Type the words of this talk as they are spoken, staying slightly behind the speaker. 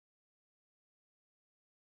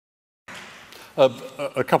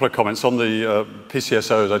A couple of comments on the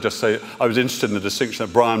PCSOs. I just say I was interested in the distinction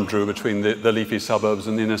that Brian drew between the leafy suburbs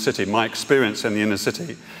and the inner city. My experience in the inner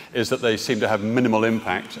city is that they seem to have minimal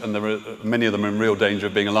impact, and there are many of them in real danger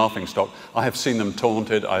of being a laughingstock. I have seen them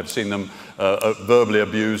taunted, I have seen them verbally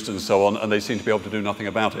abused and so on, and they seem to be able to do nothing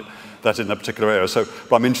about it. That in a particular area.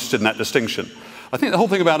 But I'm interested in that distinction. I think the whole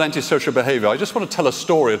thing about antisocial behaviour, I just want to tell a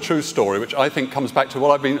story, a true story, which I think comes back to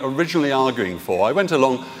what I've been originally arguing for. I went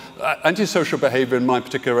along antisocial behaviour in my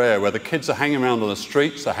particular area, where the kids are hanging around on the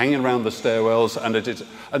streets, they're hanging around the stairwells,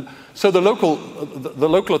 and so the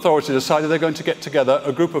local authority decided they're going to get together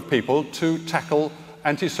a group of people to tackle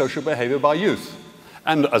antisocial behaviour by youth.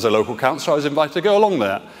 And as a local councillor, I was invited to go along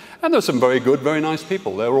there. And there were some very good, very nice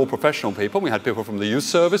people. They were all professional people. We had people from the youth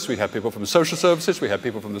service, we had people from social services, we had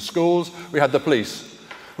people from the schools, we had the police.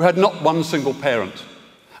 We had not one single parent.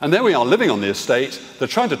 And there we are living on the estate. They're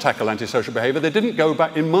trying to tackle antisocial behaviour. They didn't go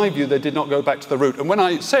back, in my view, they did not go back to the root. And when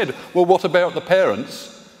I said, well, what about the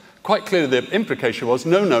parents? Quite clearly the implication was,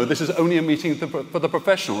 no, this is only a meeting for the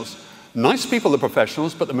professionals. Nice people, the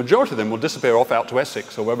professionals, but the majority of them will disappear off out to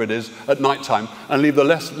Essex or wherever it is at night time and leave the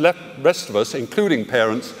rest of us, including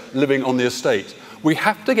parents, living on the estate. We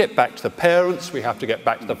have to get back to the parents, we have to get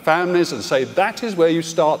back to the families and say that is where you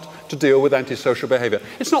start to deal with antisocial behaviour.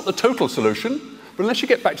 It's not the total solution, but unless you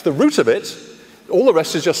get back to the root of it, all the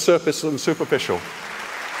rest is just surface and superficial.